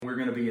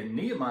going to be in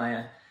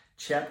Nehemiah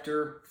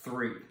chapter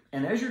 3.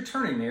 And as you're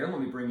turning there,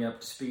 let me bring you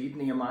up to speed.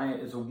 Nehemiah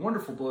is a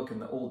wonderful book in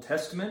the Old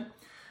Testament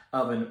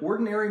of an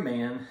ordinary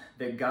man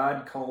that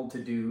God called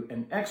to do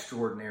an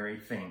extraordinary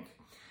thing.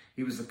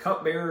 He was the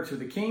cupbearer to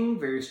the king,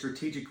 very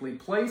strategically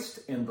placed,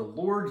 and the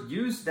Lord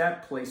used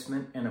that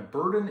placement and a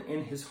burden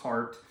in his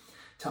heart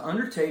to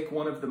undertake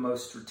one of the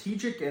most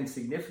strategic and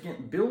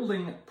significant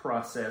building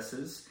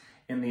processes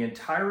in the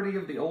entirety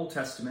of the Old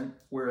Testament,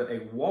 where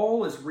a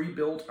wall is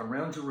rebuilt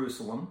around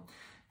Jerusalem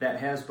that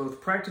has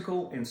both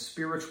practical and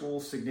spiritual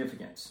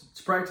significance.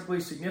 It's practically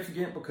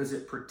significant because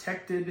it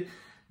protected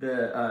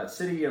the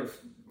city of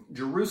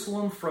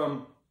Jerusalem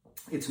from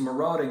its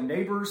marauding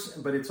neighbors,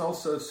 but it's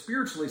also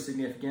spiritually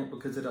significant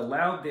because it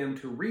allowed them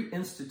to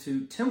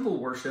reinstitute temple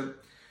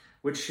worship,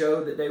 which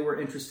showed that they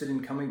were interested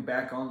in coming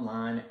back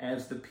online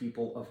as the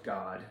people of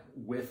God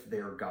with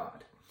their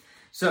God.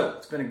 So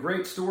it's been a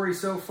great story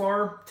so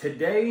far.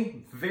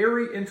 Today,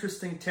 very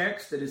interesting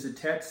text that is a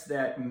text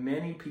that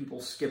many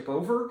people skip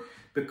over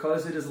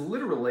because it is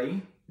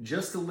literally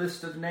just a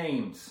list of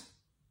names.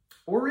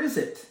 Or is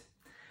it?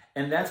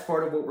 And that's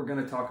part of what we're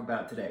going to talk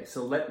about today.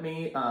 So let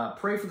me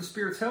pray for the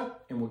Spirit's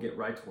help and we'll get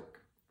right to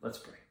work. Let's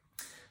pray.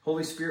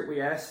 Holy Spirit,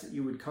 we ask that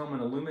you would come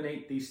and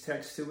illuminate these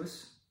texts to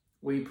us.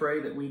 We pray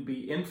that we'd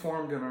be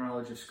informed in our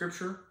knowledge of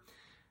Scripture,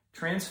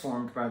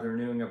 transformed by the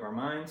renewing of our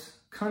minds,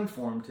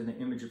 conformed to the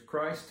image of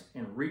Christ,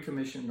 and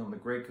recommissioned on the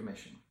Great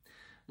Commission.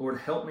 Lord,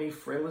 help me,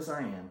 frail as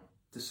I am,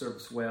 to serve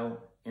us well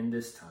in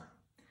this time.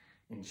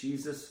 In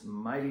Jesus'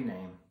 mighty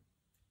name,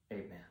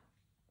 amen.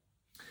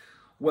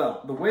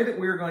 Well, the way that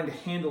we're going to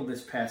handle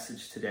this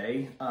passage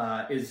today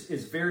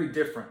is very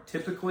different.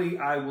 Typically,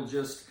 I will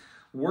just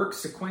work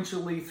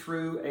sequentially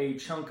through a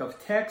chunk of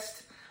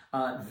text.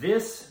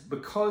 This,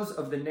 because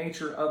of the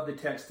nature of the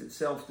text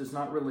itself, does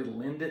not really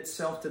lend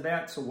itself to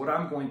that. So what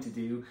I'm going to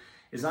do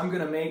is I'm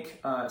going to make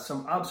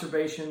some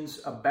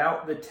observations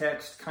about the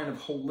text kind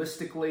of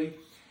holistically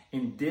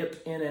and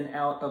dip in and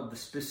out of the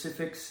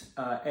specifics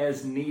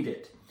as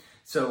needed.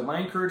 So my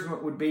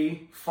encouragement would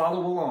be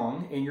follow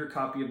along in your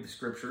copy of the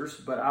Scriptures,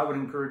 but I would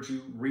encourage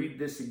you read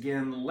this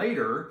again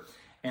later,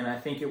 and I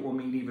think it will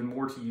mean even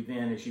more to you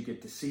then as you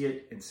get to see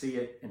it and see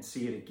it and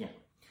see it again.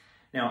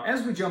 Now,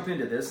 as we jump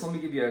into this, let me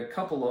give you a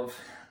couple of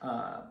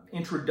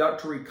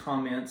introductory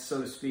comments,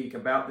 so to speak,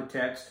 about the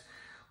text.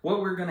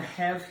 What we're going to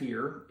have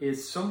here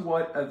is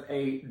somewhat of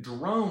a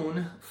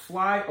drone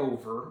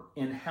flyover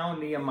in how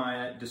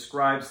Nehemiah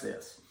describes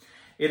this.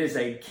 It is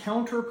a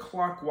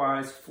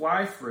counterclockwise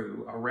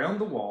fly-through around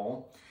the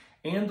wall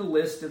and the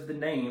list of the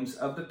names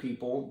of the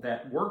people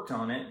that worked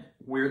on it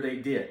where they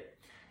did.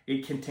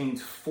 It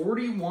contains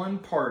 41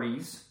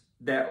 parties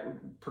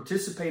that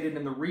participated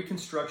in the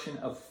reconstruction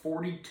of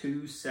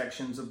 42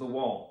 sections of the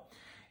wall.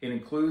 It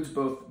includes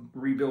both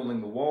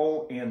rebuilding the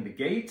wall and the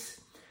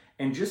gates.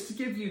 And just to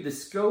give you the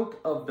scope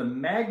of the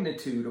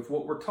magnitude of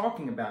what we're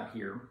talking about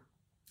here,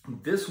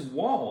 this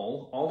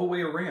wall all the way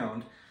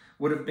around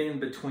would have been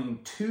between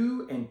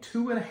 2 and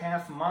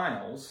 2.5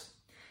 miles,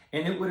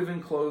 and it would have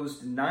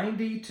enclosed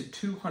 90 to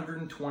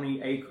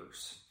 220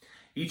 acres.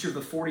 Each of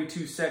the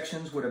 42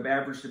 sections would have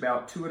averaged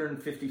about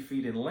 250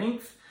 feet in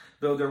length,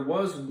 though there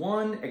was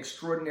one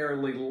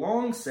extraordinarily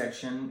long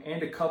section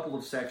and a couple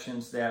of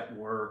sections that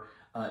were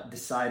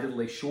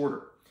decidedly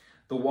shorter.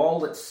 The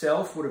wall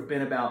itself would have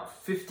been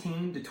about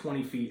 15 to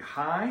 20 feet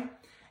high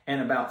and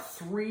about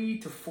 3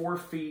 to 4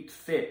 feet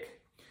thick.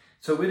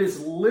 So it is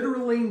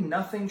literally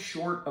nothing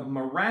short of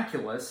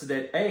miraculous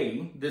that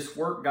A, this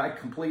work got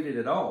completed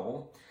at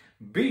all,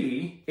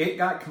 B, it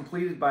got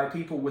completed by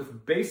people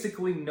with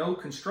basically no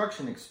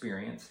construction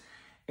experience,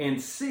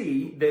 and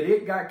C, that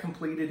it got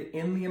completed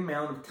in the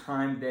amount of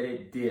time that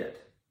it did.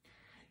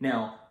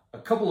 Now, a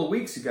couple of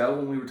weeks ago,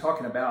 when we were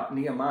talking about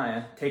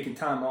Nehemiah taking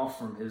time off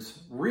from his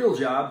real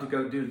job to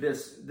go do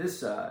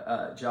this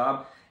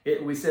job,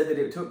 we said that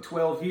it took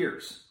 12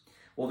 years.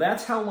 Well,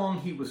 that's how long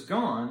he was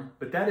gone,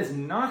 but that is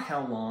not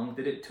how long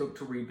that it took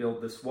to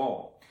rebuild this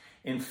wall.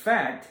 In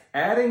fact,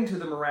 adding to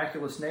the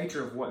miraculous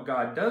nature of what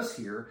God does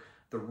here,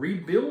 the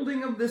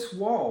rebuilding of this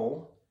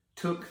wall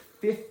took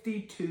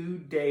 52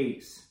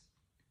 days.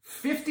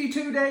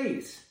 52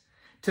 days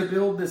to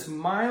build this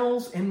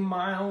miles and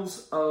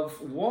miles of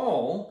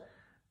wall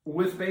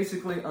with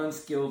basically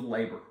unskilled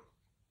labor.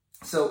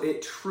 So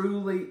it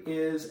truly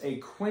is a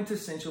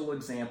quintessential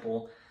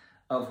example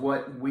of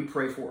what we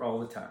pray for all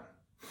the time.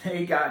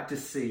 They got to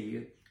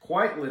see,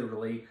 quite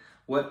literally,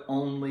 what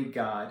only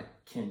God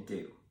can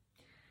do.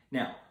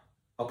 Now,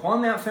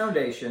 upon that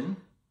foundation,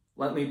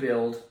 let me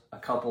build a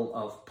couple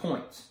of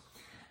points.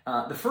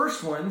 The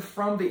first one,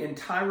 from the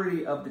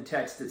entirety of the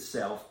text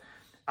itself,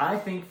 I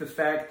think the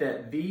fact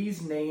that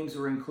these names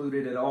are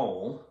included at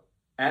all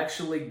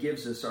actually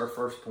gives us our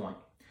first point.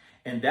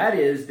 And that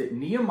is that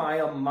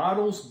Nehemiah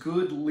models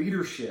good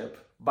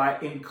leadership by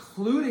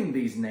including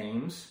these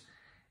names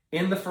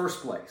in the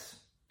first place.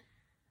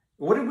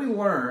 What did we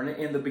learn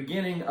in the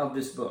beginning of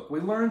this book? We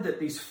learned that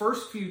these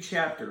first few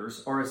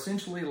chapters are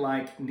essentially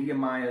like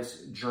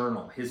Nehemiah's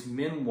journal, his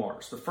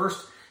memoirs. The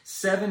first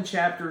 7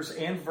 chapters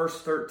and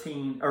verse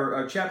 13,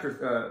 or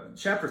chapter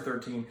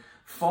 13,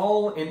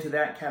 fall into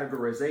that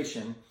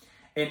categorization.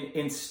 And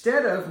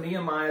instead of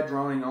Nehemiah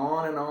droning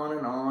on and on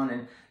and on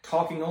and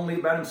talking only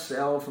about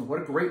himself and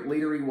what a great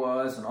leader he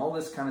was and all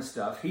this kind of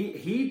stuff,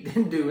 he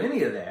didn't do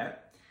any of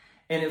that.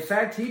 And in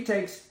fact, he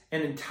takes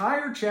an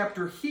entire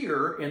chapter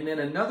here and then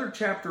another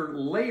chapter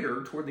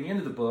later toward the end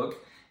of the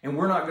book, and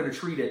we're not going to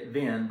treat it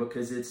then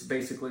because it's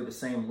basically the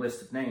same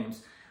list of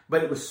names.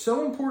 But it was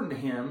so important to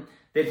him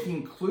that he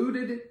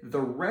included the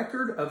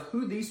record of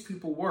who these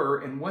people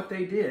were and what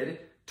they did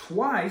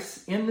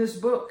twice in this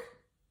book.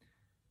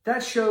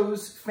 That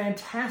shows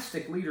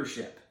fantastic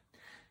leadership.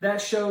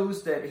 That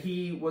shows that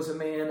he was a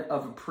man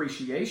of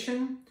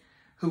appreciation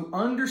who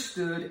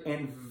understood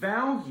and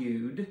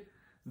valued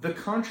the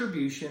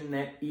contribution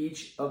that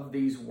each of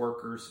these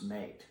workers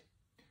made.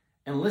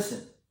 And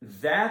listen,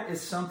 that is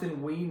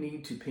something we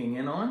need to ping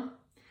in on.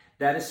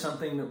 That is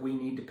something that we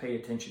need to pay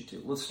attention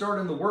to. Let's start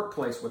in the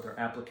workplace with our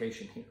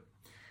application here.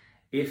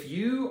 If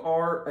you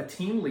are a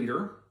team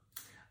leader,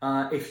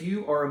 if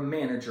you are a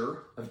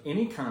manager of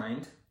any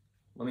kind,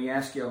 let me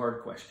ask you a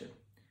hard question.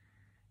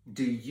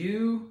 Do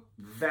you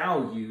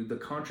value the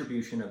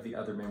contribution of the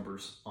other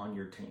members on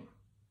your team?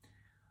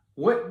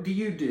 What do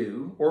you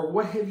do, or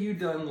what have you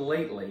done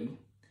lately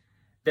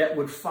that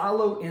would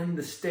follow in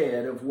the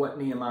stead of what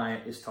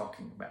Nehemiah is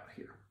talking about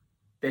here?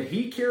 That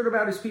he cared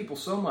about his people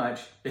so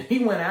much that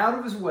he went out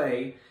of his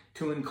way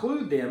to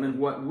include them in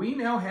what we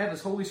now have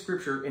as Holy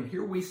Scripture, and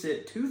here we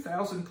sit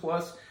 2,000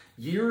 plus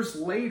years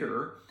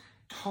later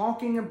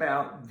talking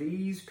about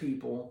these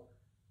people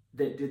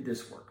that did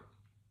this work.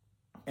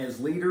 As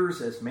leaders,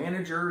 as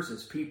managers,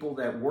 as people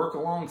that work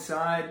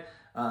alongside,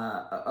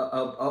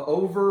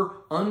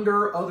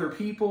 under other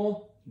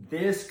people,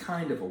 this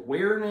kind of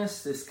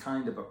awareness, this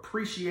kind of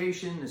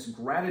appreciation, this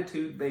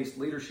gratitude-based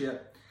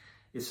leadership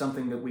is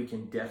something that we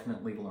can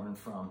definitely learn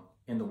from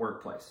in the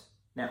workplace.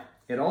 Now,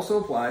 it also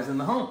applies in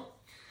the home,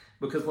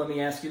 because let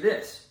me ask you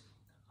this.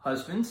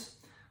 Husbands,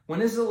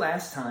 when is the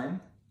last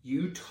time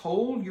you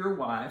told your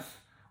wife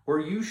or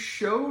you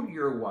showed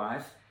your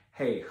wife,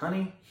 hey,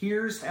 honey,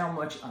 here's how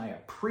much I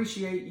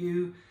appreciate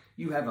you.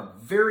 You have a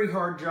very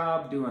hard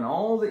job doing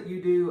all that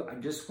you do. I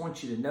just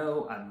want you to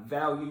know I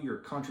value your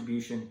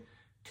contribution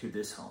to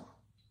this home.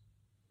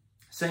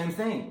 Same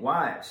thing,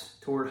 wives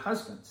toward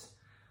husbands.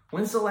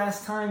 When's the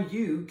last time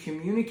you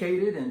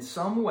communicated in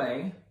some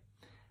way,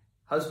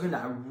 husband,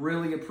 I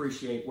really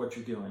appreciate what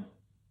you're doing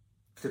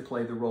to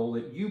play the role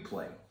that you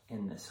play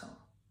in this home?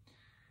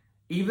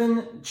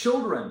 Even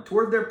children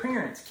toward their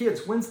parents.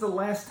 Kids, when's the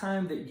last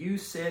time that you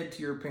said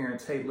to your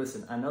parents, hey,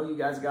 listen, I know you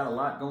guys got a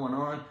lot going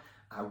on.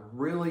 I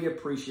really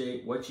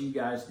appreciate what you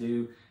guys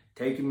do,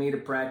 taking me to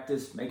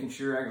practice, making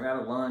sure I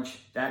got a lunch,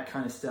 that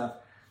kind of stuff.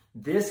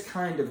 This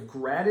kind of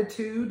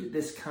gratitude,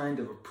 this kind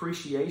of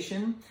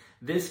appreciation,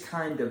 this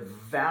kind of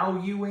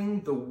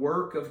valuing the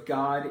work of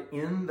God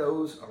in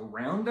those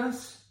around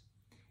us,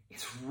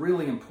 it's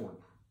really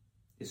important.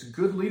 It's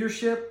good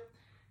leadership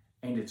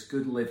and it's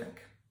good living.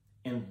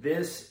 And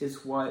this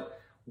is what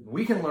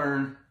we can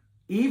learn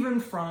even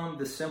from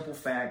the simple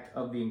fact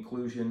of the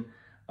inclusion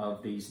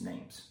of these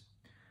names.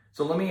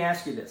 So let me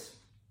ask you this.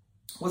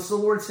 What's the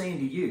Lord saying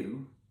to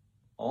you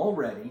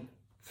already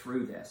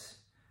through this?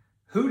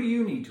 Who do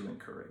you need to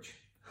encourage?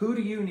 Who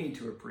do you need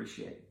to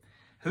appreciate?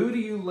 Who do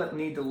you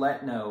need to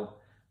let know,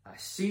 I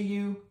see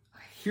you,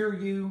 I hear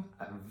you,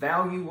 I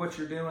value what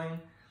you're doing,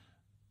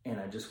 and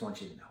I just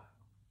want you to know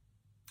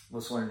it.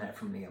 Let's learn that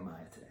from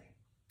Nehemiah today.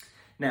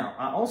 Now,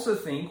 I also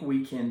think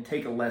we can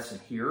take a lesson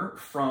here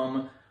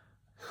from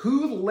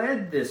who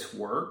led this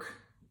work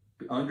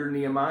under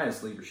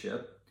Nehemiah's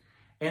leadership,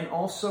 and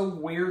also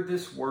where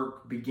this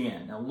work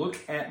began. Now look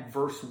at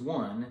verse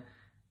 1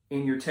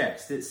 in your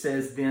text. It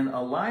says, Then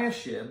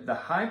Eliashib, the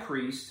high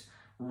priest,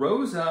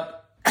 rose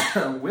up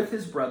with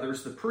his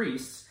brothers, the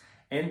priests,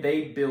 and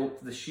they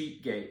built the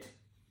sheep gate.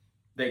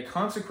 They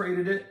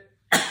consecrated it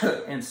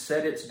and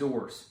set its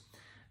doors.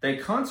 They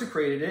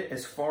consecrated it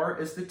as far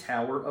as the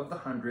Tower of the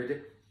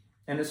 100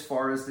 and as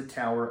far as the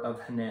Tower of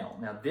Hanel.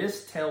 Now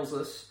this tells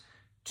us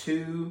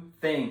two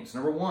things.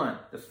 Number one,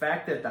 the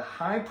fact that the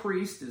high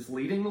priest is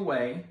leading the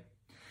way,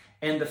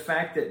 and the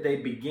fact that they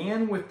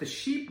began with the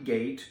sheep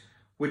gate,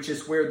 which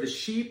is where the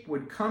sheep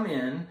would come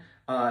in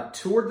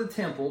toward the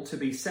temple to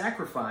be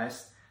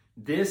sacrificed.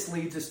 This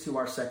leads us to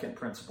our second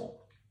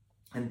principle.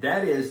 And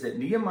that is that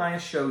Nehemiah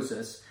shows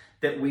us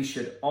that we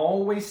should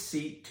always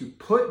seek to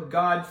put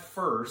God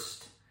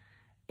first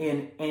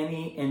in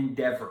any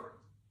endeavor.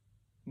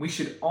 We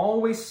should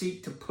always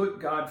seek to put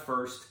God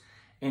first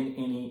in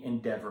any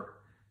endeavor.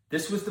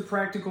 This was the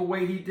practical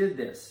way he did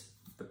this.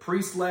 The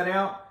priest led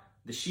out,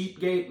 the sheep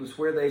gate was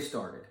where they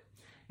started.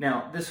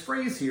 Now, this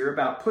phrase here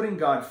about putting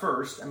God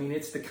first, I mean,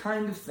 it's the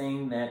kind of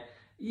thing that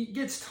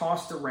gets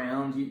tossed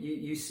around.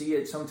 You see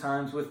it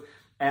sometimes with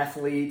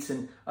athletes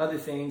and other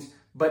things,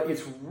 but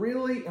it's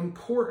really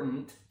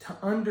important to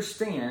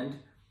understand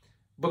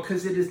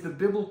because it is the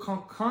biblical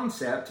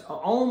concept,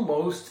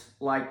 almost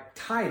like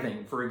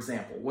tithing, for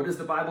example. What does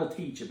the Bible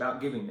teach about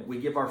giving? That we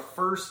give our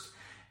first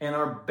and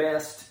our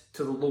best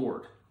to the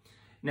Lord.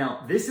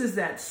 Now, this is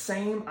that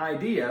same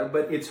idea,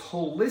 but it's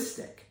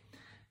holistic.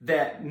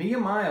 That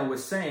Nehemiah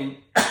was saying,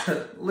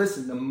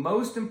 listen, the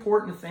most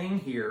important thing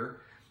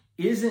here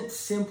isn't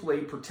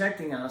simply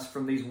protecting us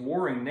from these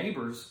warring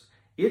neighbors.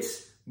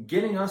 It's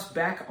getting us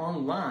back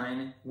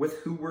online with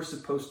who we're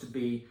supposed to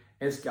be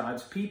as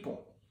God's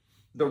people.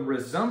 The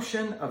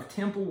resumption of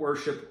temple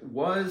worship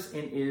was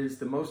and is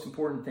the most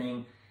important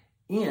thing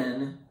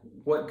in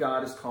what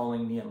God is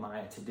calling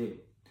Nehemiah to do.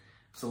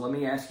 So let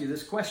me ask you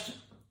this question.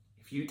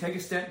 If you take a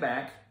step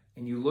back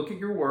and you look at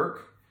your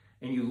work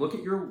and you look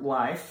at your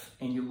life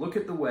and you look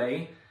at the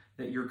way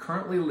that you're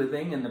currently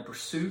living and the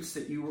pursuits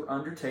that you were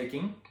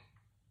undertaking,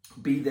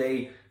 be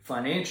they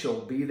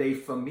financial, be they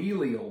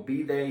familial,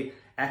 be they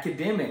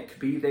academic,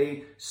 be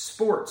they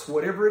sports,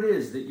 whatever it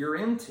is that you're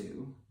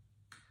into,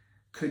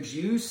 could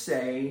you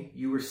say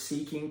you were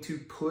seeking to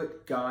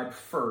put God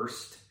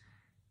first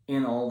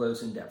in all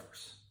those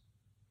endeavors?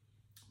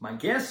 My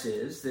guess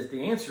is that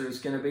the answer is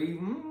going to be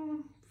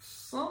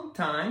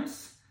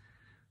sometimes,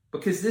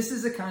 because this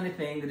is the kind of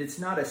thing that it's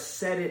not a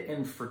set it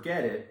and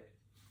forget it,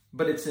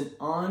 but it's an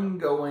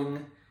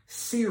ongoing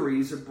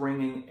series of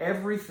bringing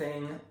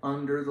everything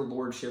under the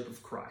lordship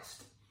of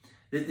Christ.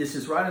 This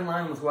is right in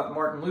line with what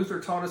Martin Luther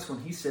taught us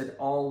when he said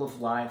all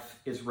of life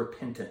is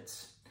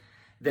repentance.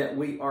 That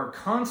we are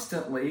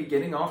constantly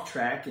getting off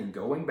track and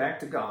going back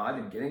to God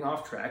and getting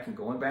off track and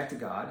going back to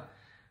God,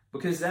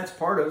 because that's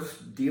part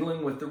of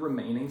dealing with the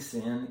remaining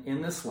sin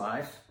in this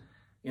life,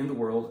 in the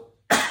world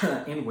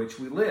in which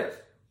we live.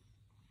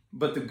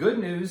 But the good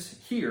news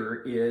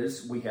here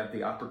is we have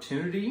the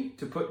opportunity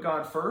to put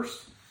God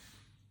first,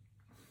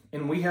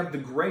 and we have the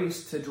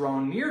grace to draw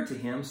near to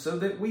Him so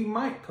that we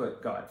might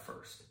put God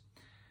first.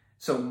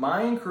 So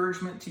my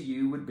encouragement to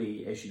you would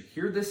be, as you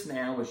hear this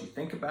now, as you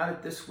think about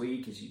it this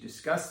week, as you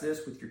discuss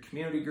this with your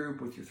community group,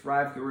 with your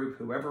Thrive group,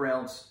 whoever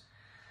else,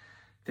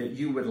 that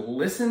you would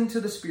listen to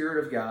the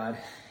Spirit of God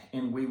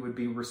and we would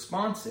be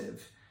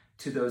responsive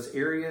to those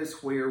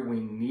areas where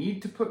we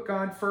need to put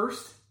God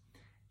first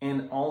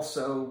and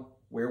also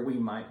where we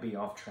might be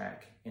off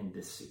track in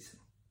this season.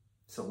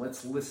 So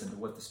let's listen to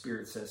what the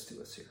Spirit says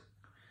to us here.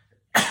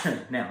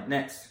 Now,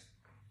 next,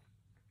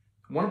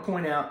 I want to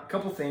point out a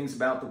couple things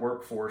about the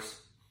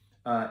workforce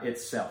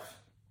itself.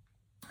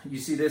 You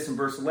see this in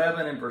verse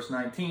 11 and verse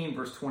 19,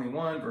 verse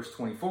 21, verse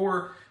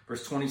 24,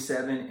 verse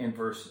 27, and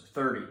verse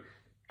 30.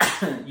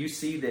 You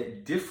see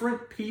that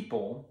different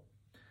people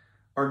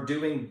are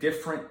doing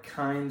different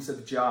kinds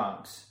of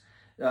jobs.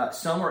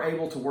 Some are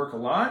able to work a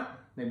lot.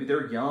 Maybe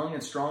they're young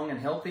and strong and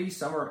healthy.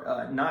 Some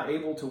are not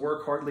able to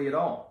work hardly at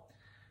all.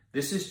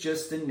 This is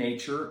just the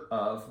nature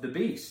of the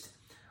beast.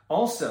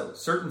 Also,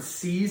 certain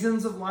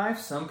seasons of life,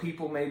 some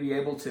people may be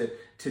able to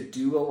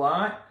do a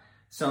lot.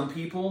 Some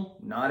people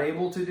not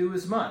able to do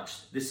as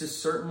much. This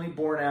is certainly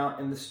borne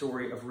out in the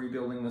story of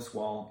rebuilding this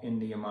wall in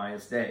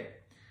Nehemiah's day.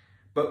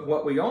 But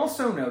what we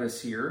also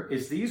notice here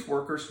is these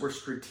workers were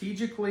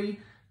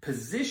strategically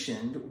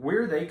positioned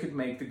where they could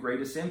make the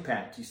greatest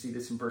impact. You see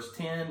this in verse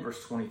 10,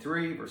 verse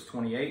 23, verse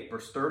 28,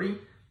 verse 30.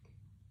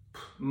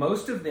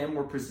 Most of them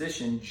were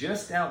positioned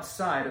just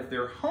outside of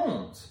their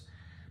homes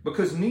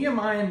because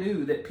Nehemiah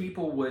knew that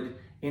people would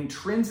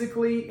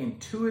intrinsically,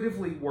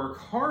 intuitively work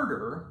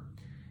harder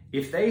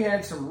if they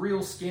had some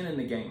real skin in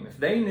the game. If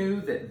they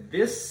knew that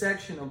this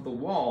section of the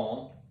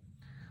wall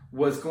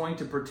was going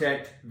to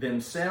protect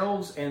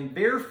themselves and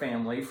their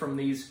family from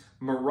these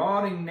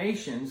marauding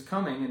nations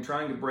coming and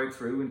trying to break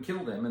through and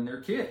kill them and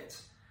their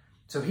kids.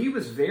 So he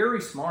was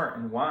very smart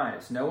and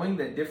wise, knowing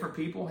that different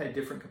people had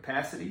different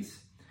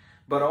capacities,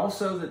 but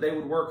also that they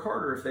would work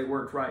harder if they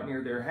worked right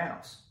near their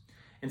house.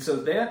 And so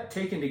that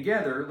taken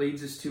together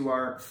leads us to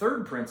our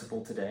third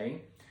principle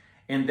today,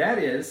 and that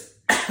is,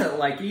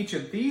 like each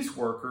of these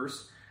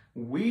workers,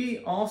 we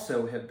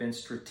also have been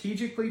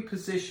strategically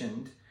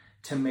positioned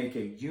to make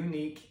a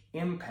unique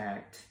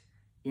impact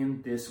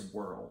in this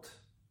world.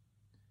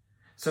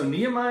 So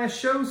Nehemiah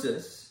shows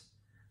us,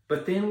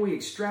 but then we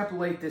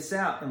extrapolate this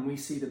out and we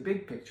see the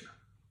big picture.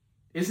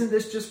 Isn't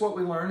this just what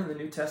we learn in the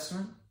New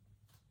Testament?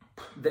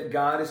 That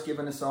God has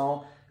given us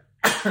all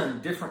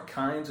different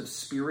kinds of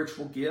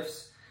spiritual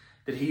gifts,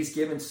 that He's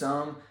given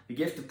some the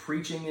gift of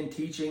preaching and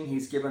teaching,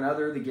 He's given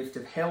other the gift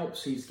of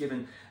helps, He's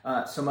given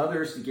some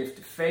others the gift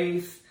of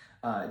faith,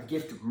 the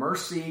gift of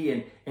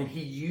mercy, and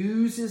He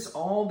uses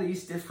all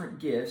these different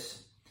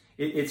gifts.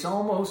 It's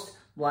almost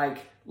like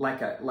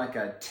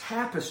a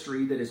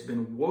tapestry that has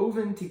been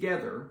woven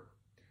together,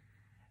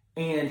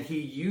 and He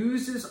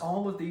uses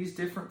all of these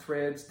different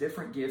threads,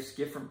 different gifts,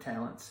 different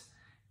talents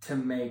to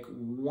make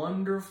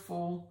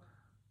wonderful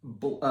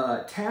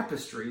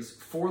tapestries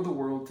for the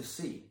world to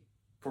see,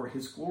 for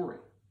His glory.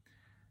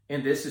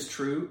 And this is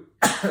true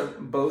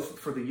both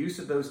for the use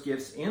of those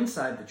gifts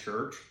inside the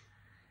church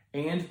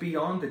and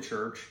beyond the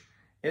church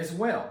as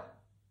well.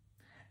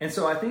 And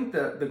so I think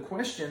the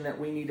question that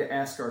we need to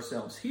ask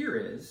ourselves here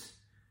is,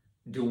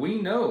 do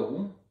we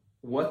know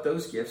what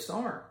those gifts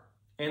are?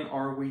 And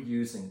are we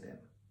using them?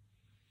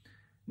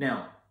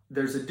 Now,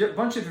 there's a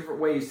bunch of different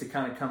ways to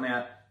kind of come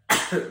at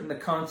the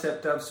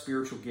concept of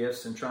spiritual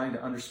gifts and trying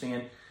to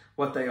understand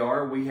what they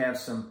are. We have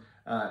some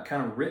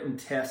kind of written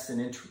tests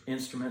and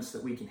instruments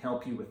that we can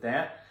help you with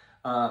that.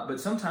 But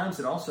sometimes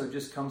it also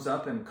just comes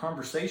up in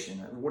conversation.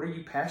 What are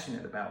you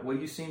passionate about? What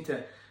do you seem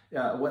to,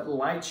 what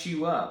lights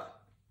you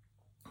up?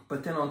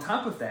 But then on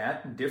top of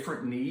that,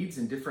 different needs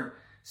and different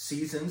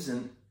seasons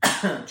in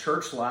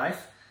church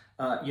life,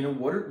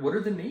 what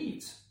are the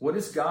needs? What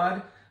does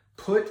God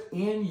put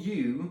in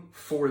you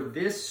for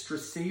this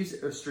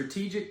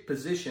strategic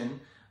position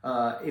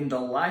in the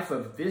life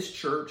of this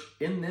church,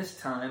 in this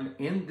time,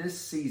 in this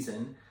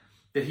season,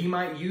 that he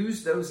might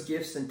use those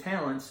gifts and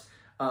talents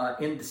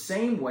in the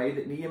same way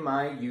that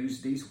Nehemiah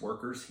used these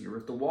workers here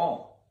at the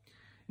wall.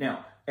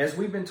 Now, as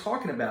we've been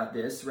talking about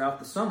this throughout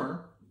the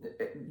summer,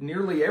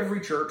 nearly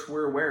every church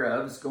we're aware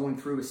of is going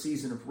through a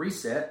season of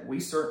reset. We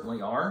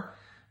certainly are.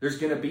 There's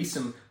going to be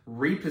some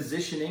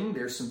repositioning.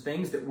 There's some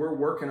things that we're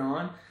working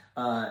on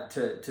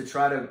to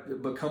try to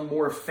become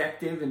more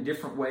effective in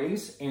different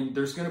ways. And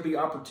there's going to be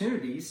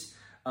opportunities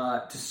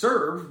to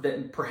serve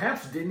that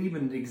perhaps didn't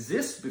even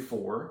exist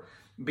before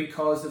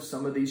because of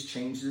some of these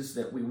changes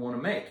that we want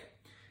to make.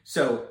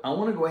 So I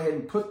want to go ahead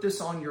and put this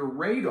on your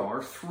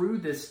radar through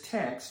this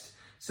text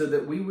so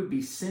that we would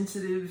be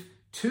sensitive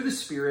to the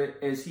Spirit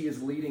as he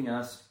is leading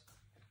us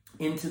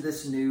into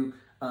this new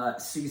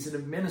season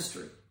of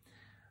ministry.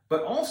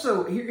 But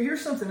also,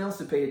 here's something else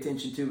to pay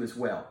attention to as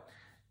well.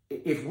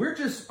 If we're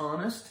just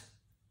honest,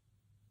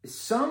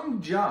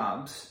 some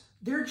jobs,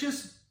 they're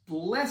just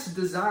less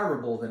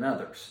desirable than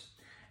others.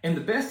 And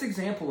the best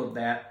example of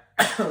that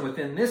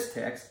within this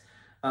text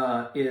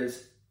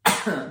is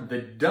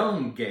the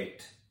dung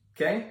gate.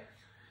 Okay?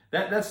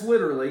 That's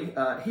literally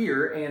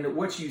here. And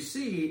what you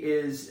see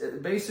is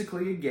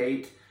basically a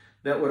gate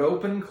that would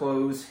open and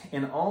close,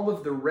 and all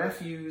of the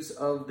refuse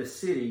of the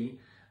city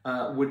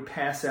would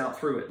pass out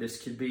through it.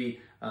 This could be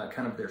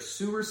kind of their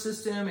sewer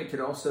system. It could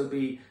also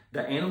be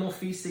the animal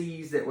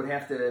feces that would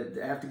have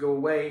to go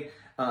away.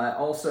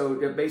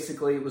 Also,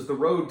 basically, it was the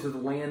road to the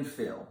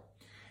landfill.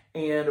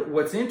 And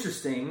what's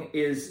interesting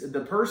is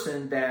the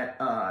person that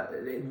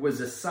was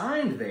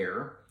assigned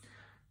there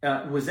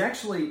was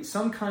actually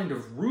some kind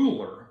of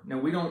ruler. Now,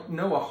 we don't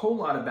know a whole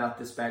lot about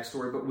this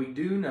backstory, but we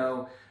do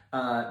know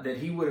that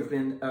he would have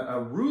been a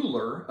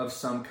ruler of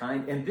some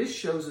kind. And this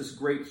shows us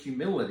great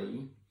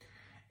humility.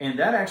 And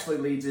that actually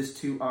leads us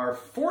to our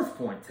fourth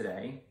point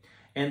today.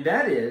 And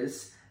that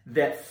is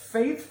that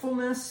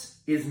faithfulness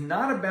is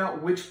not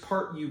about which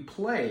part you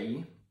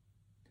play.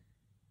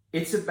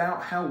 It's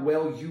about how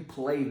well you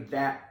play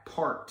that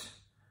part.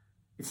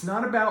 It's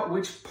not about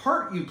which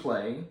part you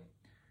play.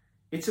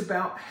 It's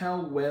about how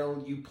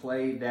well you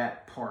play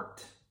that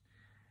part.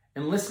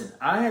 And listen,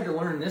 I had to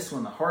learn this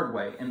one the hard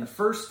way. In the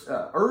first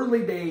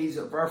early days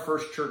of our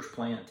first church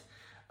plant,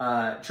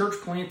 church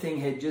planting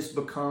had just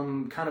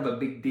become kind of a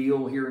big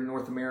deal here in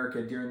North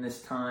America during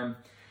this time.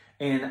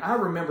 And I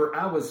remember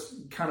I was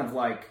kind of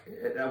like,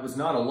 I was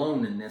not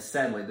alone in this,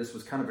 sadly. This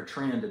was kind of a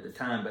trend at the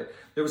time, but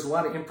there was a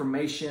lot of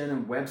information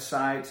and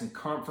websites and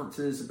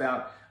conferences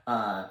about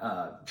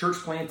church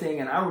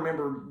planting. And I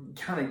remember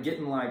kind of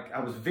getting like,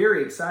 I was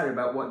very excited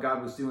about what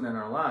God was doing in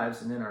our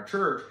lives and in our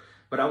church,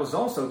 but I was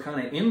also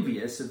kind of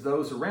envious of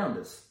those around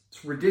us.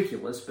 It's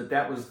ridiculous, but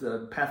that was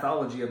the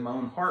pathology of my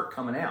own heart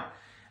coming out.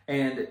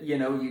 And,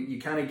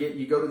 you kind of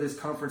you go to this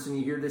conference and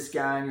you hear this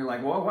guy and you're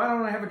like, well, why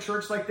don't I have a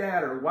church like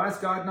that? Or why is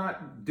God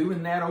not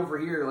doing that over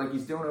here like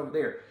he's doing over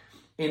there?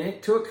 And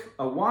it took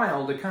a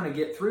while to kind of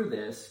get through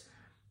this,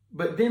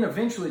 but then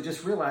eventually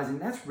just realizing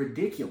that's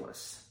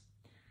ridiculous.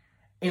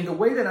 And the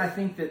way that I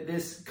think that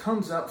this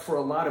comes up for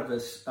a lot of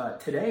us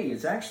today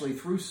is actually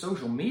through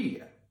social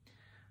media,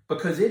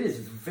 because it is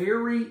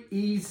very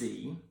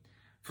easy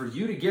for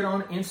you to get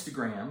on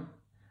Instagram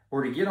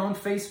or to get on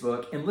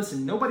Facebook, and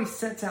listen, nobody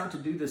sets out to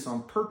do this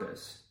on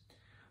purpose,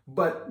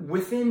 but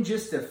within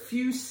just a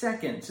few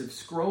seconds of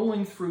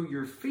scrolling through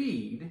your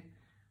feed,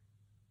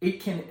 it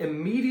can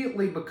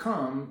immediately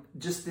become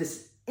just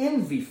this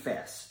envy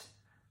fest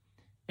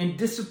and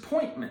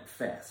disappointment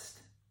fest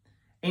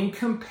and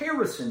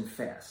comparison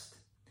fest.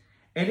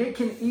 And it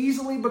can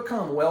easily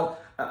become,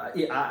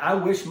 I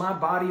wish my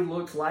body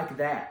looked like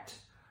that.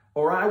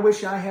 Or I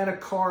wish I had a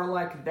car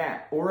like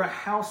that, or a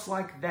house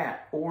like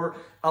that, or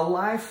a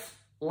life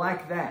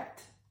like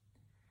that.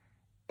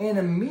 And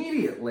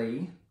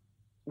immediately,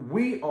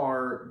 we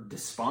are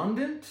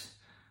despondent,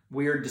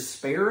 we are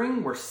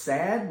despairing, we're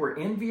sad, we're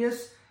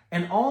envious,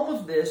 and all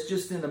of this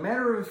just in a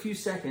matter of a few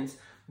seconds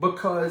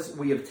because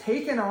we have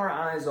taken our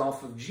eyes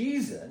off of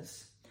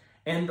Jesus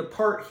and the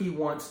part he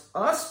wants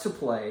us to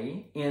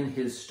play in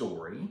his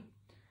story,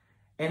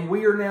 and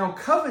we are now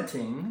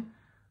coveting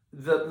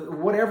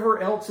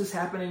whatever else is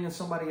happening in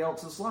somebody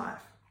else's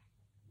life.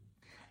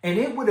 And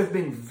it would have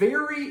been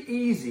very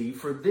easy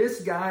for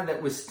this guy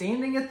that was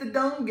standing at the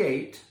dung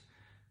gate,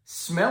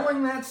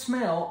 smelling that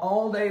smell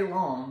all day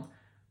long,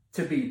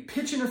 to be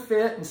pitching a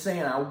fit and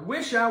saying, I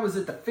wish I was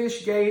at the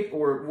fish gate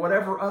or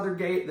whatever other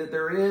gate that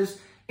there is,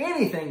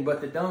 anything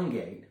but the dung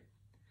gate.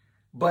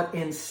 But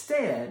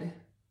instead,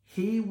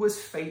 He was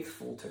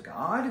faithful to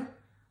God.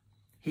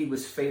 He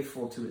was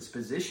faithful to his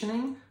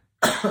positioning.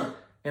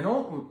 And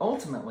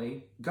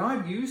ultimately,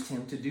 God used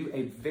him to do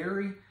a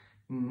very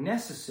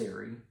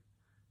necessary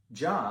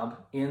job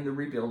in the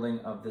rebuilding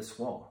of this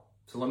wall.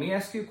 So let me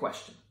ask you a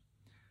question.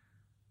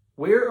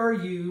 Where are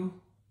you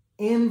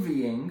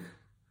envying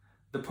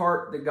the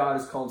part that God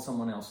has called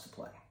someone else to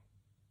play?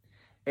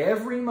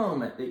 Every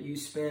moment that you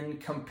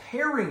spend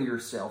comparing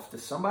yourself to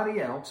somebody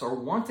else or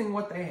wanting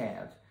what they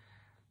have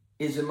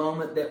is a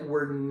moment that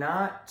we're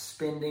not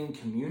spending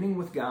communing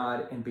with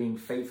God and being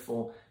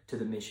faithful to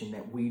the mission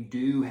that we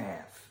do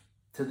have,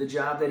 to the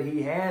job that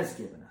he has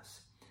given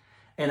us.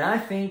 And I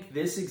think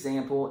this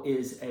example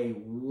is a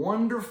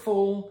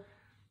wonderful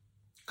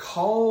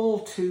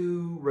call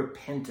to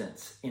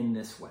repentance in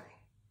this way.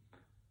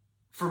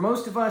 For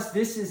most of us,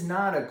 this is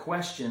not a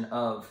question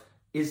of,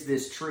 is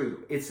this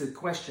true? It's a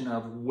question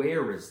of,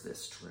 where is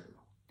this true?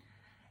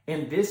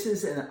 And this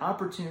is an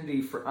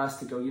opportunity for us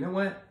to go, you know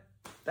what?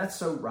 That's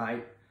so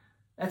right.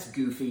 That's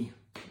goofy.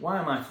 Why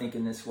am I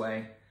thinking this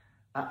way?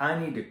 I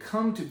need to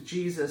come to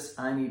Jesus.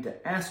 I need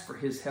to ask for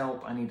his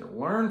help. I need to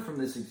learn from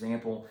this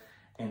example.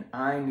 And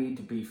I need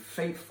to be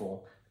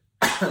faithful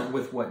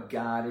with what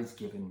God has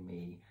given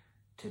me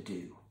to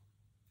do.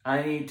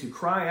 I need to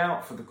cry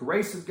out for the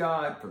grace of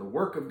God, for the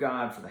work of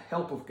God, for the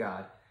help of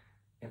God.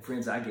 And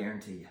friends, I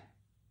guarantee you,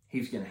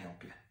 he's going to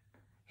help you.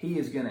 He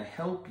is going to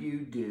help you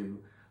do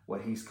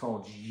what he's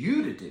called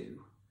you to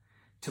do,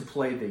 to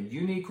play the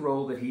unique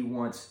role that he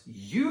wants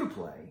you to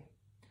play,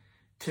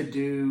 to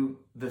do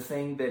the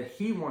thing that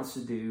he wants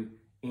to do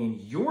in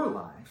your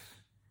life.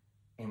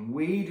 And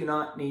we do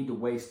not need to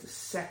waste a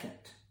second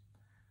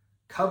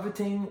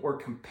coveting or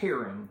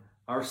comparing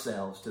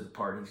ourselves to the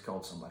part he's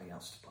called somebody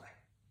else to play.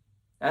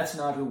 That's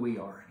not who we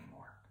are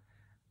anymore.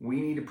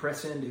 We need to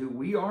press into who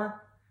we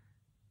are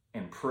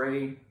and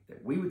pray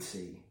that we would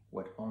see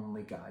what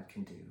only God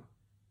can do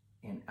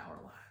in our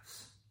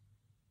lives.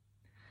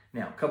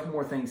 Now, a couple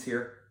more things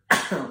here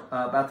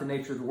about the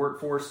nature of the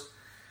workforce.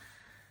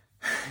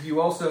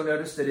 You also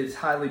notice that it's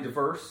highly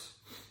diverse.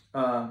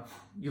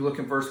 You look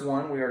in verse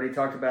 1, we already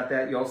talked about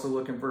that. You also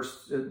look in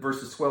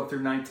verses 12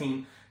 through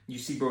 19. You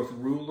see both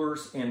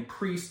rulers and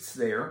priests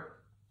there.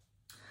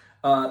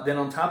 Then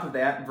on top of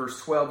that, in verse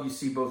 12, you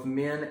see both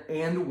men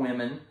and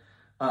women.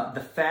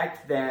 The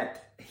fact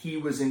that he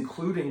was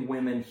including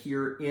women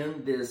here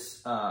in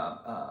this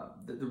the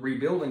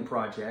rebuilding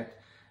project,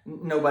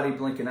 nobody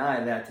blink an eye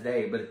at that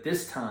today, but at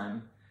this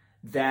time,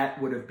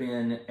 that would have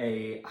been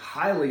a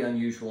highly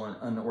unusual and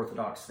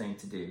unorthodox thing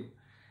to do.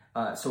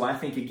 So I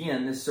think,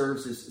 again, this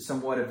serves as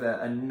somewhat of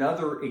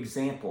another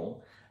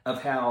example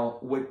of how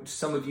what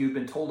some of you have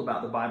been told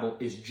about the Bible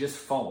is just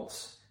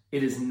false.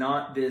 It is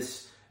not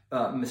this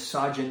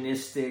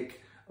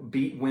misogynistic,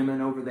 beat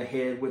women over the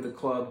head with a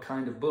club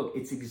kind of book.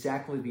 It's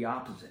exactly the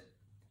opposite.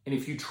 And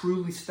if you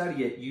truly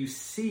study it, you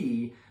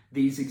see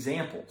these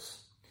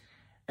examples.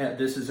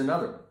 This is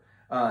another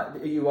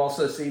one. You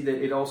also see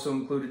that it also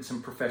included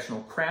some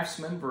professional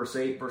craftsmen, verse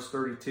 8, verse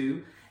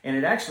 32. And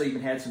it actually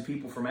even had some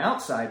people from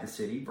outside the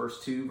city,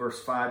 verse 2, verse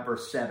 5,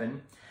 verse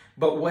 7.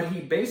 But what he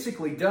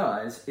basically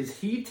does is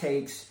he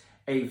takes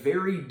a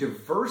very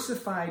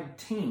diversified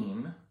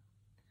team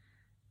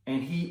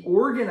and he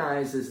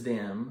organizes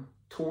them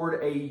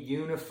toward a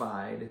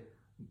unified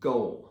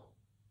goal.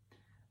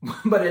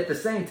 But at the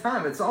same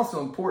time, it's also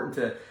important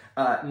to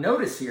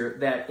notice here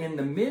that in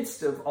the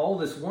midst of all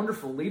this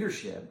wonderful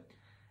leadership,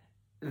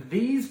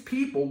 these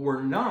people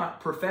were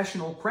not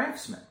professional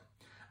craftsmen.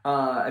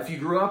 If you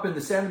grew up in the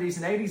 70s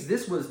and 80s,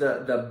 this was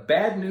the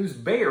bad news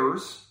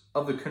bears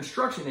of the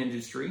construction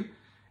industry.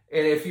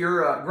 And if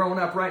you're growing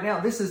up right now,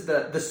 this is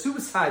the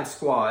suicide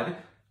squad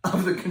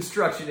of the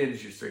construction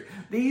industry.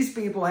 These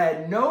people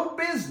had no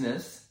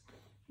business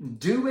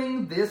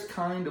doing this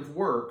kind of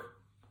work,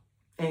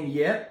 and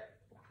yet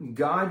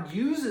God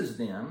uses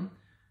them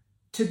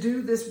to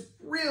do this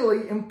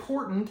really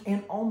important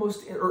and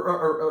almost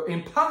or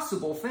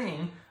impossible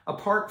thing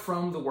apart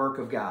from the work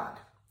of God.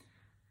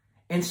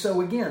 And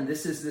so again,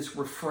 this is this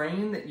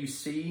refrain that you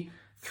see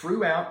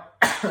throughout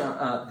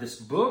this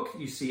book.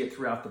 You see it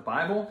throughout the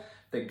Bible,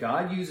 that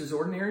God uses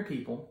ordinary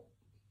people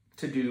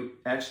to do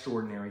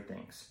extraordinary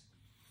things.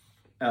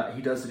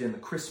 He does it in the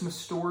Christmas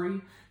story.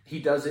 He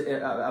does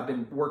it, I've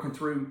been working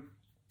through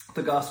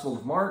the Gospel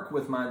of Mark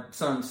with my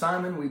son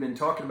Simon. We've been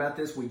talking about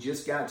this. We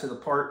just got to the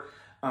part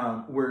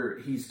where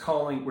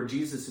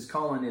Jesus is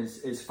calling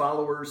his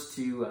followers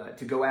to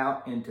go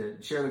out and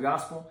to share the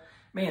gospel.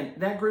 Man,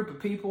 that group of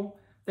people,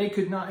 they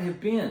could not have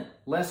been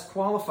less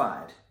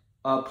qualified,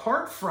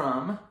 apart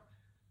from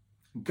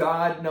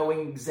God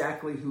knowing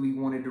exactly who he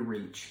wanted to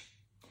reach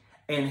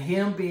and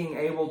him being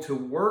able to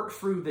work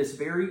through this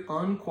very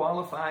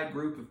unqualified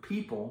group of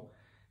people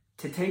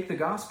to take the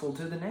gospel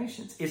to the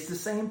nations. It's the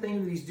same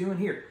thing that he's doing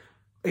here.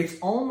 It's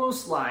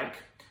almost like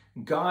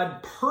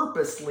God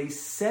purposely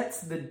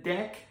sets the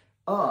deck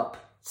up,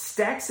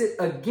 stacks it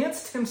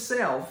against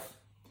himself,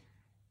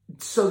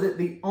 so that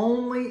the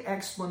only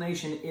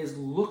explanation is,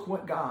 look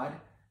what God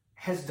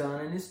has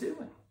done and is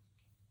doing.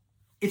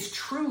 It's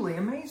truly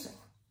amazing.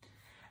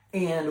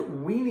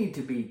 And we need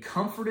to be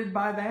comforted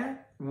by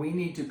that. We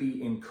need to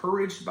be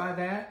encouraged by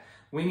that.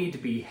 We need to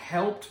be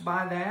helped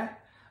by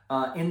that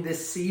in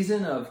this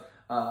season of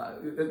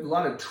a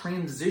lot of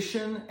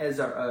transition as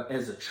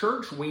a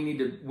church. We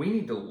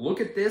need to look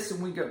at this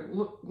and we go,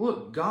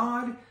 look,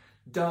 God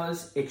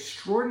does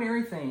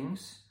extraordinary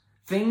things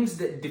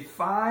that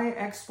defy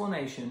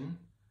explanation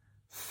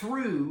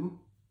through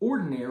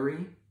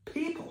ordinary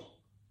people.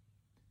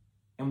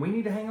 And we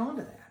need to hang on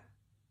to that.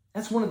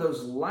 That's one of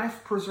those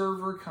life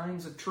preserver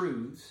kinds of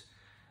truths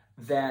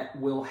that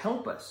will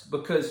help us,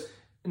 because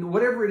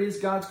whatever it is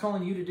God's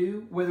calling you to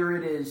do, whether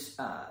it is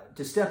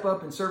to step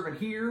up and serve in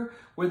here,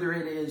 whether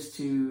it is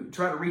to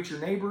try to reach your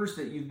neighbors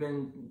that you've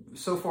been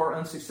so far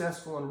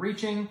unsuccessful in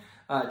reaching,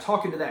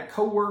 talking to that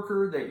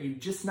coworker that you've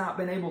just not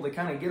been able to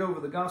kind of get over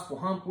the gospel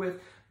hump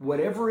with,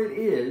 whatever it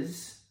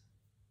is,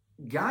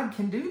 God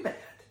can do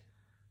that.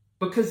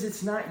 Because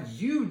it's not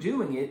you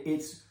doing it,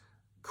 it's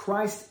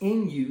Christ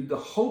in you, the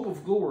hope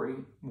of glory,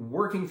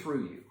 working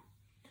through you.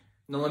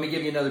 Now let me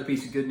give you another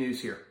piece of good news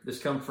here. This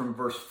comes from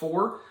verse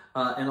 4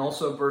 and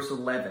also verse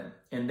 11.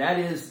 And that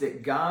is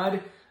that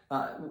God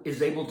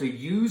is able to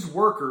use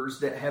workers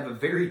that have a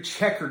very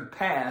checkered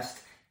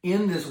past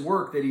in this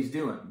work that he's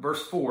doing.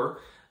 Verse 4,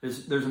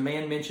 there's a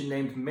man mentioned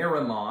named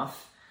Meremoth,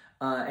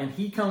 and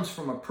he comes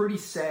from a pretty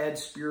sad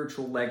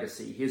spiritual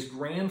legacy. His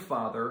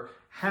grandfather,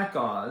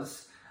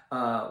 Hakaz,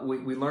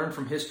 we learned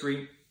from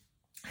history,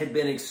 had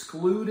been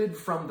excluded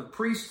from the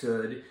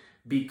priesthood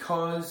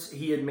because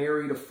he had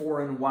married a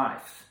foreign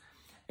wife.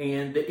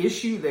 And the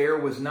issue there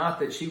was not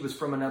that she was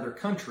from another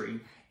country.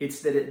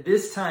 It's that at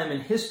this time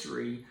in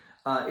history,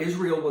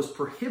 Israel was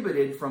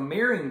prohibited from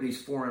marrying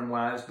these foreign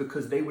wives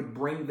because they would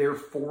bring their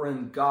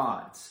foreign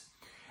gods.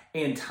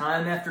 And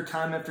time after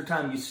time after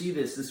time, you see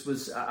this. This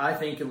was, I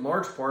think, in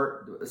large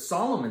part,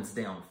 Solomon's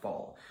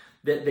downfall.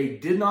 That they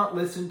did not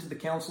listen to the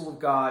counsel of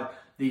God.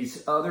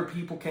 These other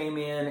people came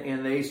in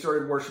and they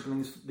started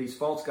worshiping these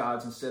false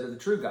gods instead of the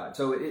true God.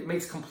 So it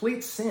makes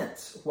complete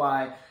sense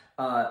why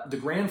the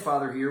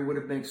grandfather here would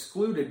have been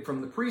excluded from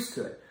the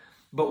priesthood.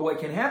 But what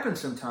can happen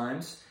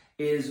sometimes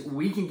is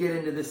we can get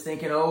into this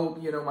thinking, oh,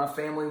 my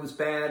family was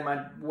bad, my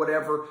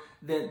whatever,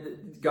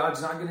 then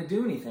God's not going to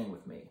do anything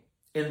with me.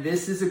 And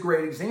this is a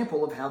great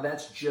example of how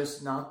that's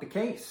just not the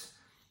case.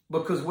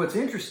 Because what's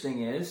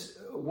interesting is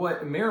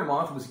what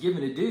Meremoth was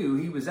given to do,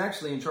 he was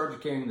actually in charge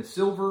of carrying the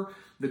silver,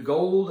 the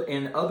gold,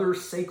 and other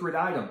sacred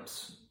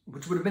items,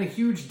 which would have been a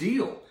huge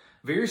deal.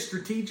 Very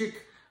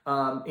strategic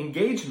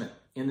engagement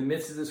in the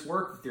midst of this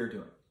work that they're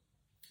doing.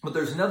 But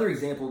there's another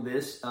example of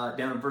this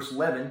down in verse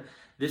 11.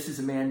 This is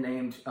a man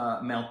named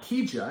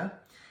Malchijah,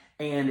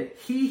 and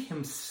he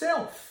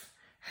himself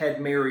had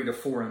married a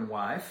foreign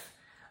wife.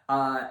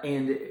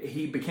 And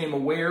he became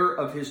aware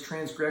of his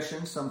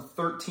transgression some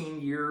 13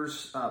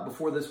 years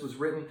before this was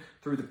written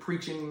through the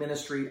preaching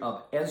ministry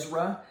of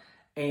Ezra.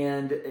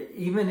 And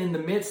even in the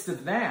midst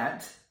of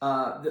that,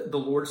 the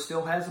Lord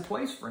still has a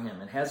place for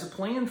him and has a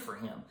plan for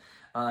him.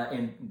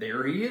 And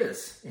there he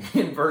is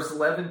in verse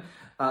 11,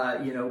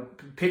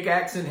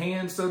 pickaxe in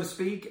hand, so to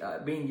speak,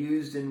 being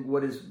used in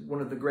what is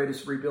one of the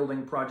greatest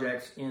rebuilding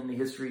projects in the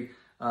history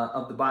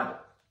of the Bible.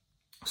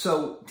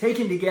 So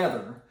taken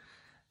together,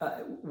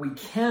 we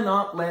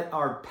cannot let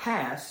our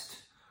past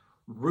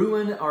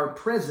ruin our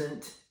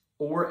present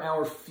or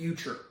our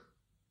future.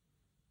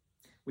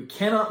 We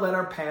cannot let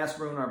our past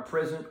ruin our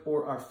present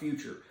or our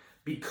future.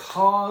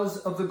 Because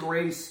of the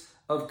grace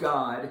of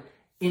God,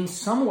 in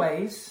some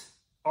ways,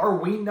 are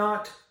we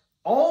not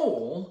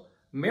all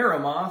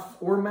Meremoth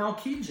or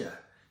Malchijah?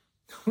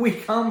 We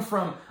come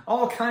from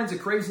all kinds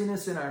of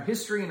craziness in our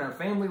history and our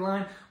family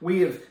line. We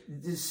have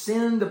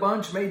sinned a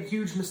bunch, made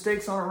huge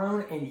mistakes on our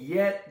own, and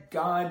yet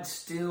God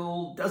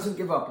still doesn't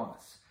give up on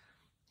us.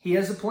 He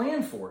has a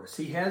plan for us.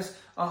 He has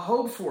a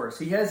hope for us.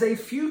 He has a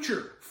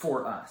future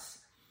for us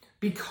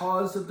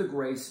because of the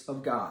grace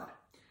of God.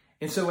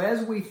 And so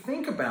as we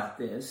think about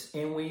this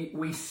and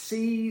we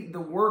see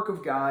the work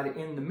of God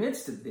in the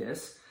midst of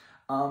this,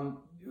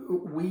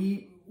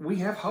 we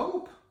have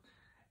hope.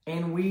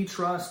 And we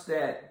trust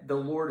that the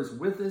Lord is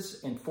with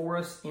us and for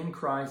us in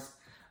Christ.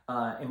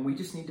 And we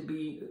just need to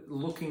be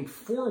looking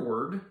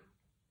forward.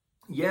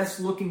 Yes,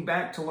 looking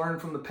back to learn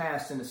from the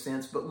past in a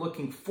sense, but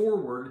looking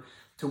forward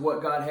to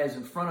what God has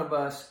in front of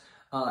us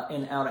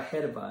and out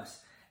ahead of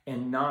us,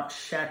 and not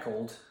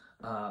shackled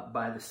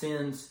by the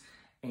sins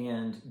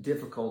and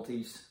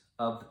difficulties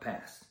of the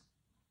past.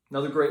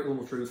 Another great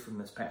little truth from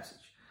this passage.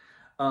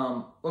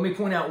 Let me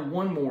point out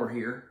one more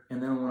here,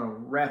 and then I want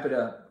to wrap it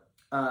up.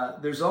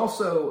 There's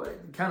also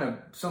kind of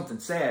something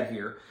sad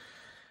here,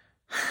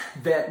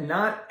 that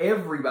not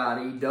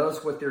everybody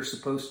does what they're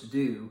supposed to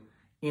do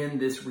in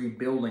this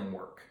rebuilding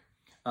work.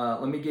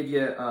 Let me give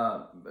you,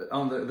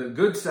 on the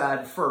good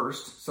side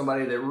first,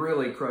 somebody that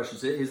really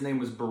crushes it. His name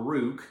was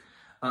Baruch.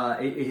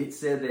 It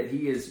said that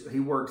he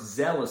worked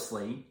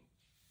zealously,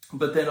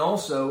 but then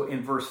also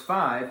in verse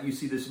 5, you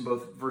see this in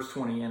both verse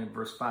 20 and in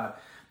verse 5,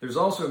 there's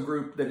also a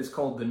group that is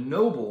called the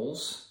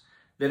nobles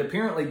that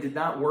apparently did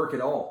not work at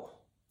all.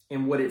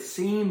 And what it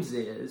seems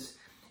is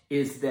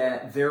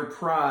that their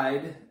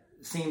pride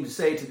seemed to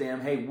say to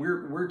them, hey,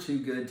 we're too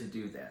good to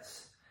do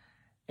this.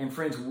 And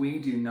friends, we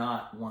do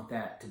not want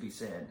that to be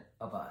said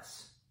of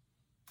us.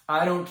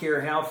 I don't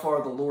care how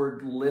far the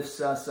Lord lifts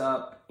us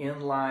up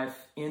in life,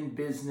 in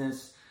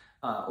business,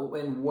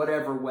 in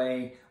whatever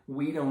way,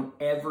 we don't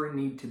ever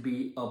need to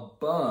be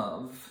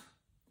above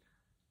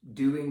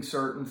doing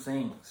certain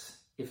things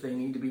if they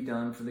need to be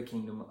done for the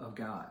kingdom of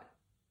God.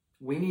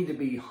 We need to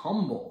be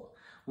humble.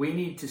 We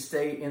need to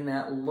stay in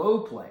that low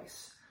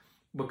place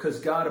because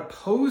God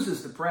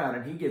opposes the proud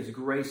and he gives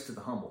grace to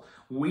the humble.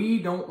 We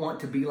don't want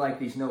to be like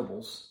these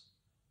nobles.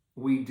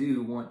 We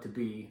do want to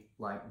be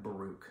like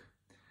Baruch.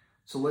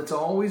 So let's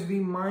always be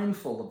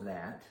mindful of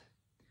that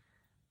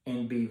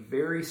and be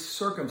very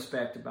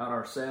circumspect about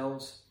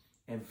ourselves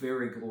and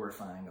very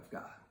glorifying of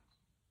God.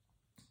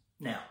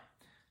 Now,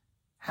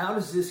 how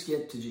does this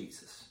get to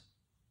Jesus?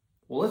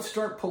 Well, let's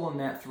start pulling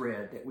that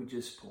thread that we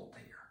just pulled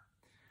here.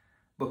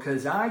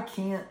 Because I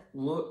can't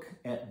look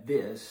at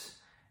this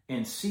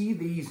and see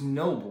these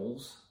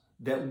nobles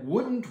that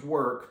wouldn't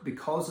work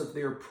because of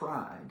their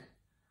pride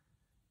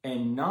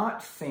and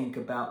not think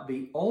about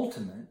the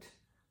ultimate,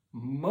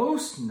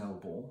 most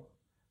noble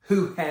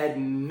who had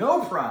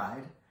no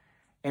pride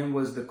and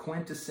was the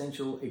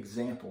quintessential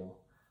example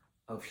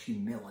of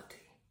humility.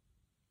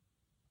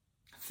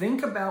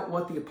 Think about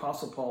what the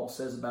Apostle Paul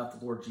says about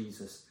the Lord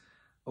Jesus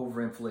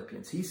over in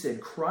Philippians. He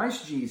said,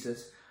 Christ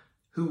Jesus,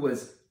 who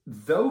was,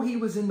 though he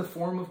was in the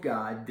form of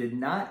God, did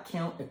not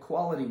count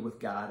equality with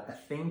God a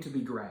thing to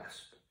be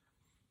grasped,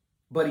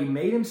 but he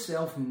made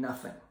himself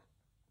nothing,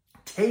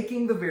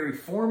 taking the very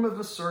form of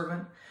a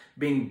servant,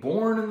 being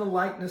born in the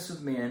likeness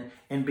of men,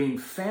 and being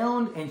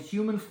found in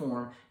human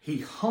form, he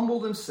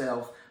humbled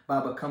himself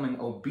by becoming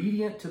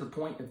obedient to the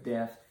point of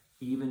death,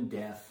 even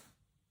death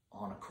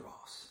on a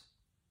cross.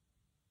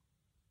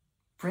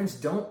 Friends,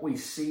 don't we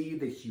see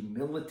the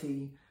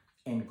humility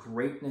and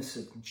greatness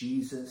of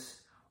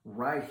Jesus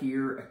right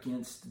here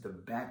against the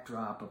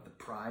backdrop of the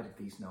pride of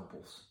these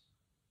nobles?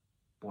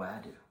 Boy,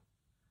 I do.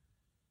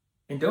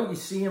 And don't you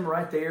see him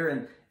right there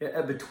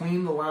and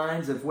between the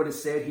lines of what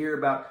is said here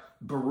about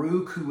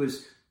Baruch, who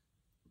was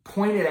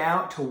pointed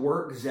out to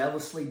work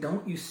zealously?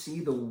 Don't you see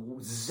the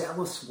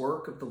zealous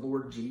work of the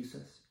Lord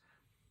Jesus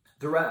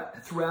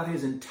throughout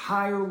his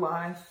entire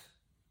life?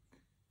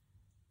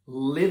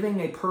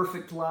 Living a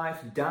perfect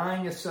life,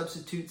 dying a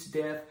substitute's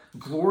death,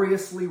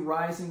 gloriously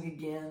rising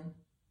again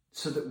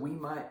so that we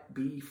might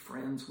be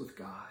friends with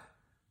God.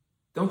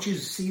 Don't you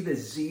see the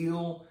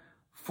zeal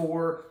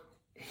for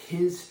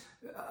his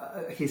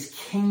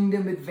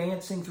kingdom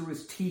advancing through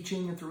his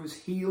teaching and through his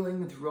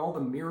healing and through all the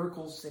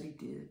miracles that he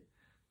did?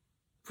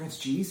 Friends,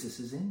 Jesus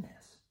is in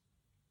this.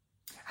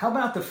 How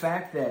about the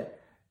fact that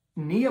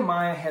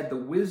Nehemiah had the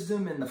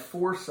wisdom and the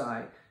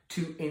foresight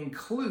to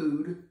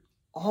include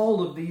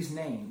all of these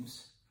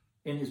names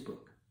in his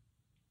book?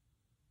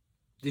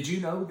 Did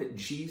you know that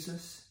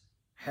Jesus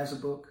has a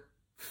book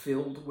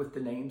filled with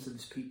the names of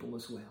his people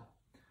as well?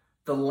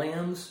 The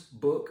Lamb's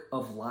Book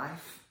of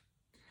Life.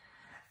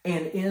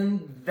 And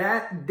in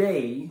that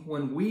day,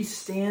 when we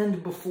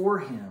stand before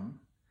him,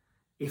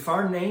 if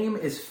our name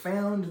is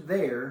found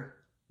there,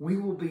 we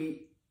will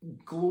be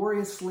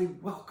gloriously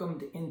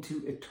welcomed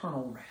into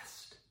eternal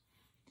rest.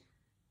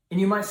 And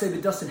you might say,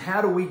 but Dustin,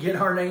 how do we get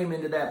our name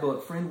into that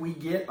book? Friend, we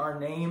get our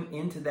name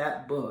into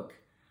that book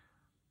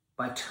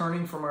by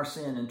turning from our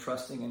sin and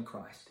trusting in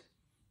Christ.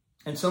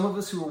 And some of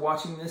us who are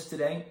watching this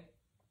today,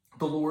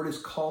 the Lord is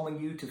calling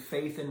you to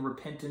faith and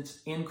repentance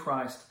in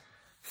Christ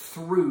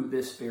through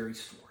this very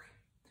story.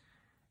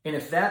 And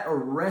if that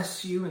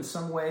arrests you in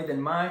some way,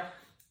 then my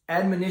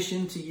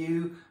admonition to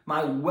you,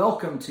 my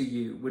welcome to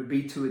you would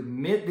be to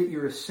admit that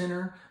you're a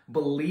sinner,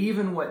 believe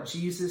in what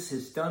Jesus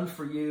has done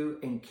for you,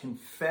 and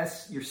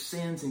confess your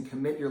sins and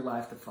commit your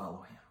life to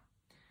follow him.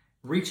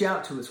 Reach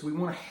out to us. We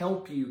want to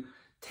help you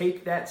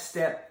take that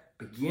step,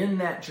 begin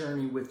that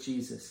journey with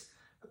Jesus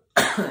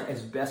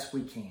as best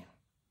we can.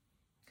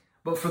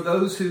 But for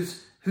those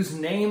whose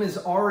name is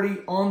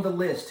already on the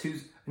list,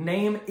 whose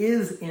name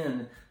is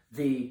in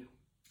the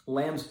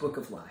Lamb's Book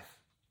of Life,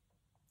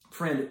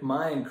 friend,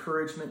 my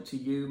encouragement to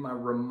you, my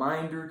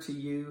reminder to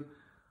you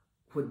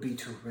would be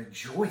to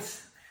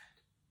rejoice in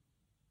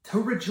that.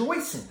 To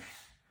rejoice in that.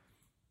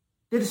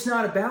 That it's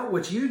not about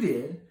what you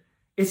did.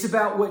 It's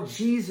about what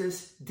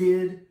Jesus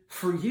did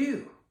for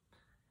you.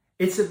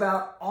 It's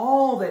about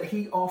all that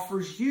he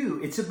offers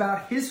you. It's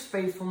about his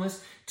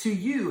faithfulness to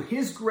you,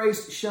 his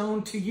grace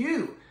shown to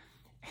you.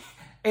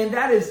 And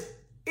that is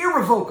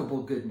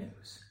irrevocable good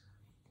news.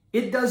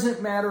 It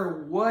doesn't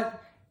matter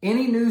what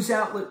any news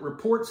outlet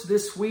reports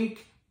this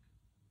week,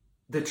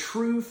 the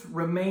truth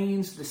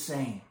remains the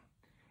same.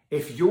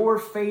 If your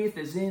faith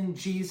is in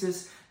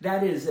Jesus,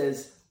 that is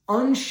as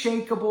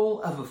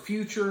unshakable of a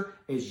future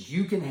as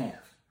you can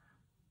have.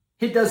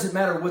 It doesn't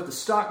matter what the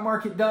stock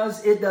market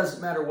does. It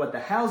doesn't matter what the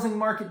housing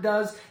market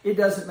does. It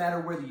doesn't matter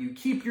whether you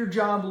keep your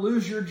job,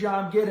 lose your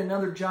job, get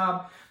another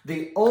job.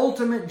 The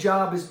ultimate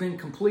job has been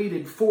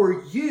completed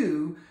for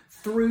you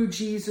through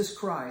Jesus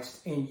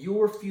Christ, and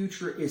your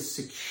future is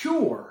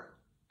secure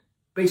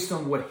based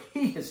on what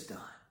He has done.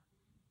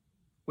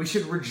 We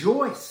should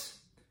rejoice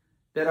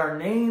that our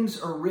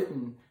names are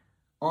written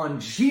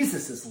on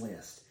Jesus'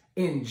 list,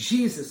 in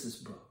Jesus'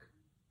 book,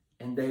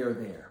 and they are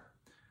there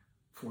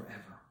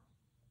forever.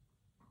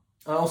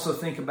 I also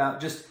think about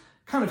just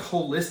kind of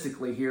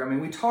holistically here. I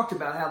mean, we talked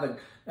about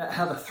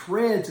how the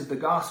threads of the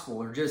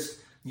gospel are just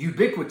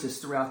ubiquitous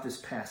throughout this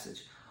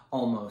passage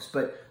almost.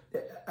 But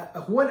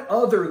what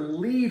other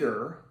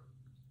leader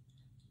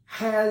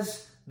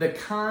has the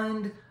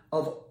kind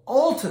of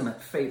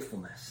ultimate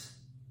faithfulness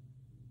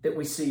that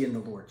we see in the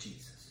Lord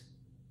Jesus?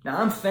 Now,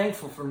 I'm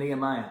thankful for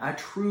Nehemiah. I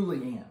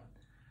truly am.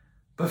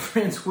 But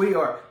friends, we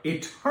are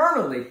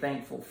eternally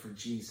thankful for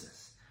Jesus.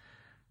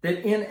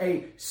 That in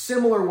a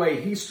similar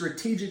way, He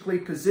strategically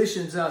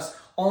positions us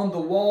on the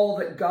wall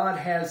that God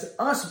has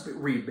us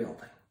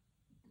rebuilding.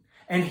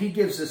 And He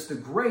gives us the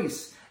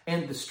grace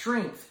and the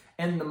strength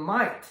and the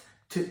might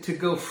to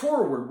go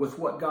forward with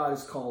what God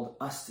has called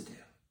us to do.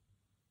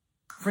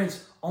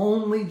 Friends,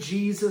 only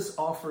Jesus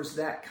offers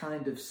that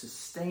kind of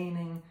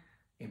sustaining,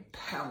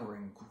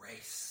 empowering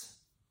grace.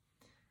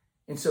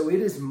 And so it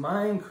is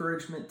my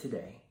encouragement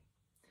today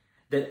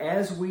that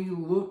as we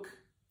look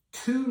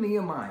to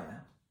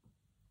Nehemiah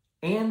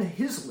and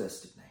his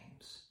list of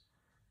names,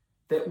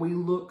 that we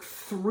look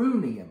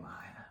through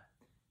Nehemiah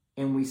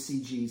and we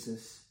see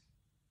Jesus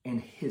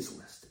and His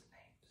list of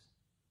names.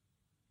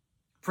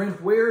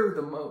 Friends, where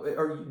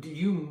do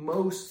you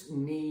most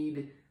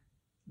need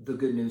the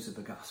good news of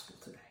the gospel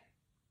today?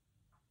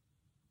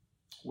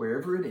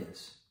 Wherever it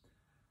is,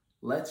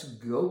 let's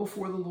go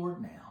before the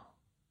Lord now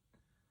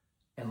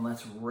and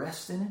let's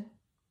rest in it.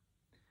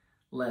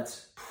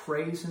 Let's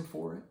praise Him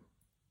for it.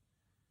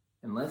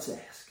 And let's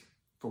ask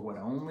for what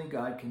only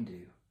God can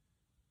do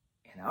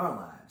in our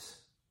lives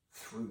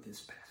through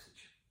this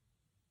passage.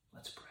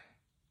 Let's pray.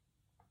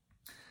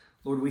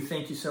 Lord, we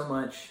thank You so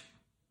much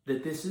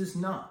that this is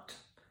not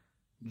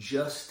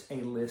just a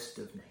list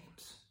of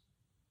names,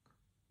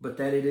 but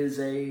that it is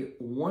a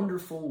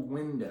wonderful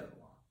window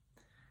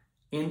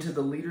into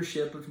the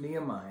leadership of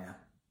Nehemiah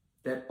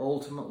that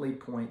ultimately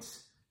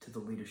points to the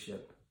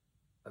leadership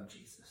of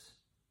Jesus.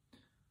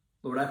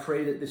 Lord, I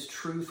pray that this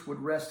truth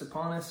would rest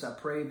upon us. I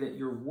pray that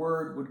Your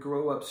word would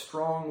grow up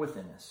strong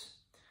within us.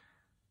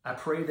 I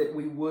pray that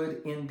we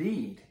would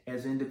indeed,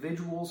 as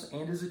individuals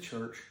and as a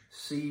church,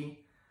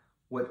 see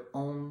what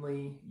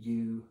only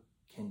You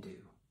can do.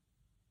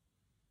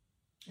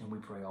 And we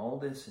pray all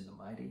this in the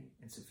mighty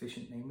and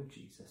sufficient name of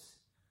Jesus.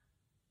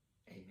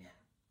 Amen.